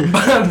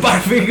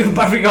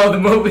 barfing out the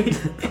movie,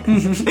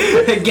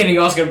 getting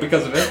Oscar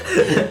because of it.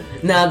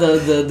 Nah,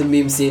 the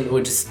meme scene,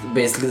 which is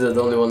basically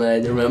the only one I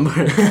remember,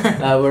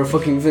 where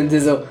fucking Vin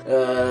Diesel,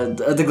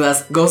 the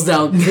glass goes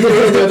down,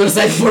 the other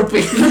side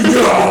burping.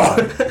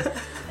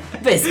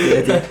 Basically,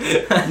 I think.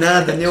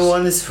 Nah, the new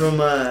one is from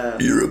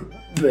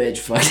Bitch,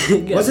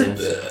 fucking.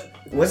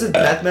 Was it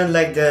Batman,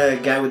 like the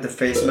guy with the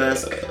face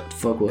mask?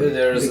 Fuck what?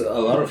 There's a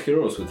lot of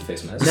heroes with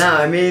face masks. Nah,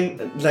 I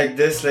mean like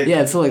this, like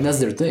Yeah, I feel like that's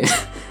their thing.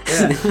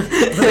 yeah.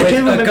 But I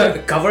can't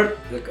remember. Covered,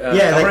 Yeah,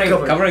 like covering,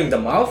 covered. covering the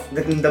mouth.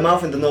 The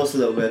mouth and the nose a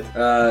little bit.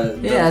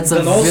 Yeah, it's a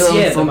the nose, villain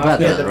yeah, from the mouth,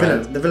 Batman, Yeah,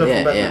 the villain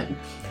right? from Batman.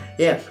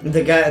 Yeah,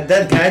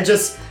 that guy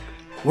just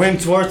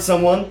went towards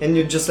someone, and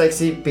you just like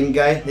see pink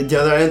guy at the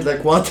other end,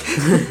 like what?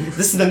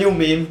 This is the new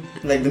meme,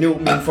 like the new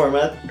meme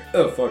format.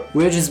 Oh fuck.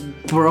 We're just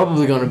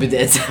probably gonna be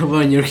dead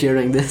when you're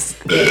hearing this.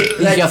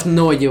 Like- You have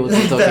no idea what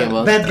we're talking The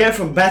about. bad guy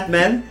from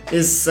Batman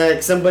is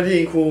like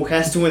somebody who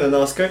has to win an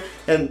Oscar,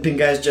 and pink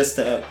guy is just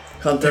a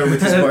hunter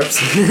with his burps.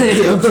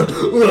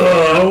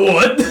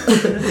 What?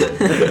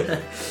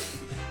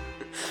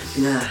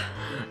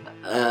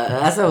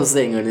 As I was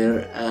saying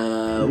earlier,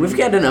 we've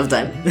got enough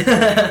time,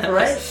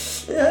 right?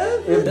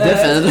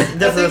 Definitely.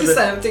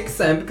 Take his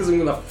time because I'm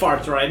gonna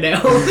fart right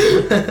now.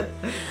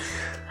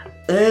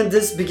 And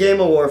this became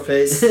a war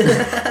face. And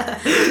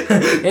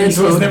it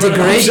will never an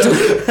degrade to...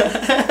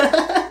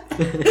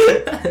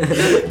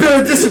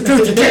 Build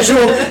disappeared to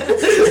casual.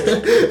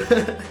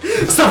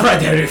 Stop right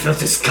there, you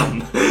filthy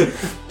scum.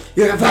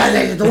 You have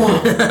violated the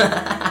law.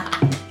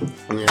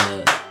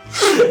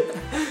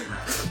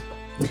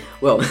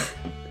 Well,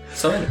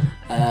 So,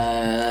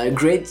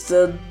 great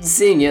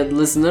seeing you,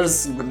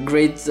 listeners.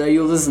 Great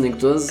you listening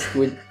to us.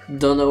 We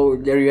don't know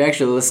are you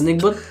actually listening,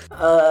 but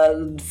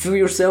feel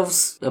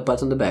yourselves a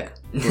pat on the back.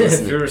 for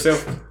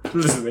yourself,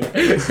 listening.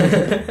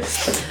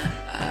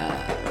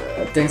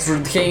 Thanks for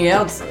hanging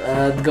out.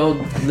 Go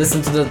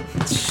listen to the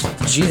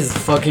Jesus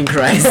fucking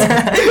Christ.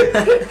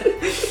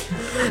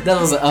 That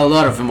was a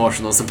lot of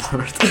emotional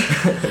support.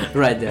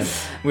 Right there.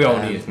 We all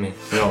need it, man.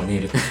 We all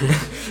need it.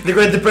 The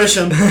Great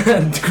Depression.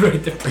 The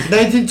Great Depression.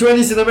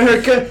 1920s in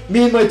America,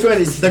 me in my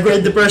 20s. The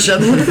Great Depression.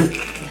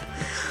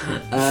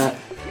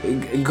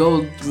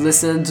 Go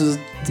listen to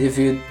if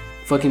you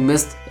fucking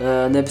missed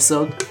an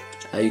episode.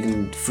 You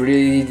can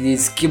freely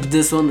skip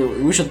this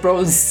one. We should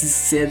probably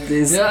say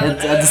this at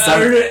the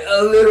start.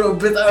 A little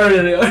bit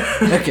earlier.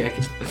 Okay.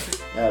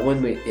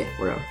 When we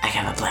whatever. I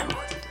have a plan.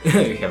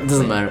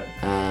 Doesn't matter.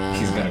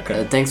 He's gonna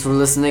cut. Thanks for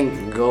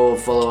listening. Go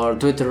follow our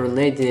Twitter,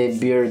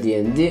 88beer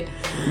DND.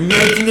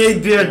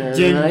 98 beer.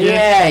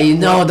 Yeah, you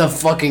know the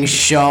fucking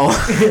show.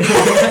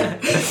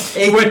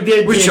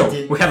 Which show?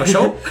 We have a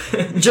show?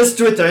 Just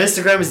Twitter.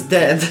 Instagram is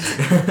dead.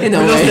 In a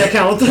We lost the way.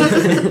 account.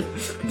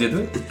 Did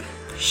we?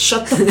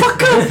 Shut the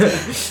fuck up.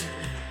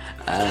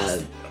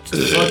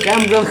 Fuck,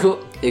 I'm Grunhu.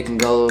 You can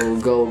go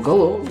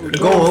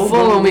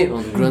follow me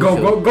on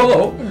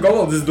Grunhu.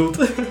 Go, this dude.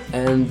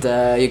 And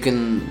you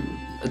can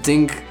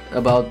think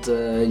about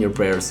in your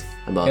prayers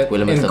about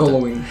William and Atata.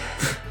 going.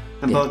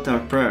 About our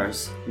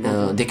prayers.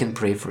 They can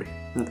pray for you.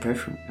 I'll pray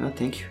for me. Oh,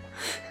 thank you.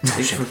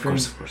 Thank you Of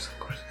course.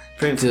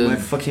 Praying for my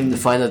fucking. to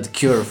find out the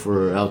cure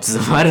for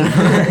autism. I don't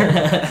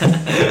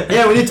know.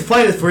 Yeah, we need to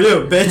find it for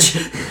you, bitch.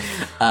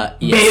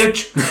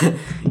 Yes.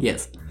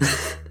 Yes.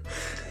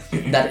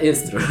 That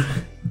is true.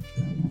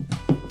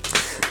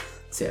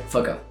 So yeah,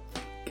 fuck up.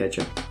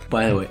 Gotcha.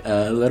 By the way,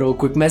 a little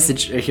quick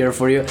message here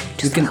for you.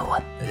 You can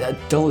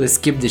totally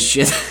skip this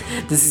shit.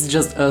 This is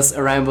just us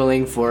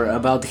rambling for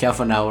about half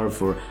an hour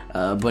for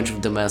a bunch of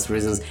dumbass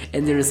reasons,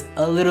 and there is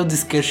a little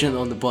discussion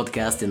on the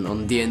podcast and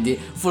on D&D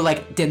for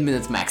like 10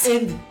 minutes max.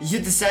 And you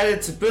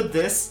decided to put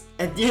this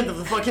at the end of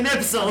the fucking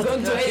episode.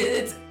 I'm going to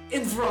edit it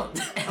in front.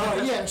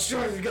 Oh yeah,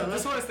 sure, you're gonna.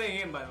 That's what I was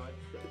thinking, by the way.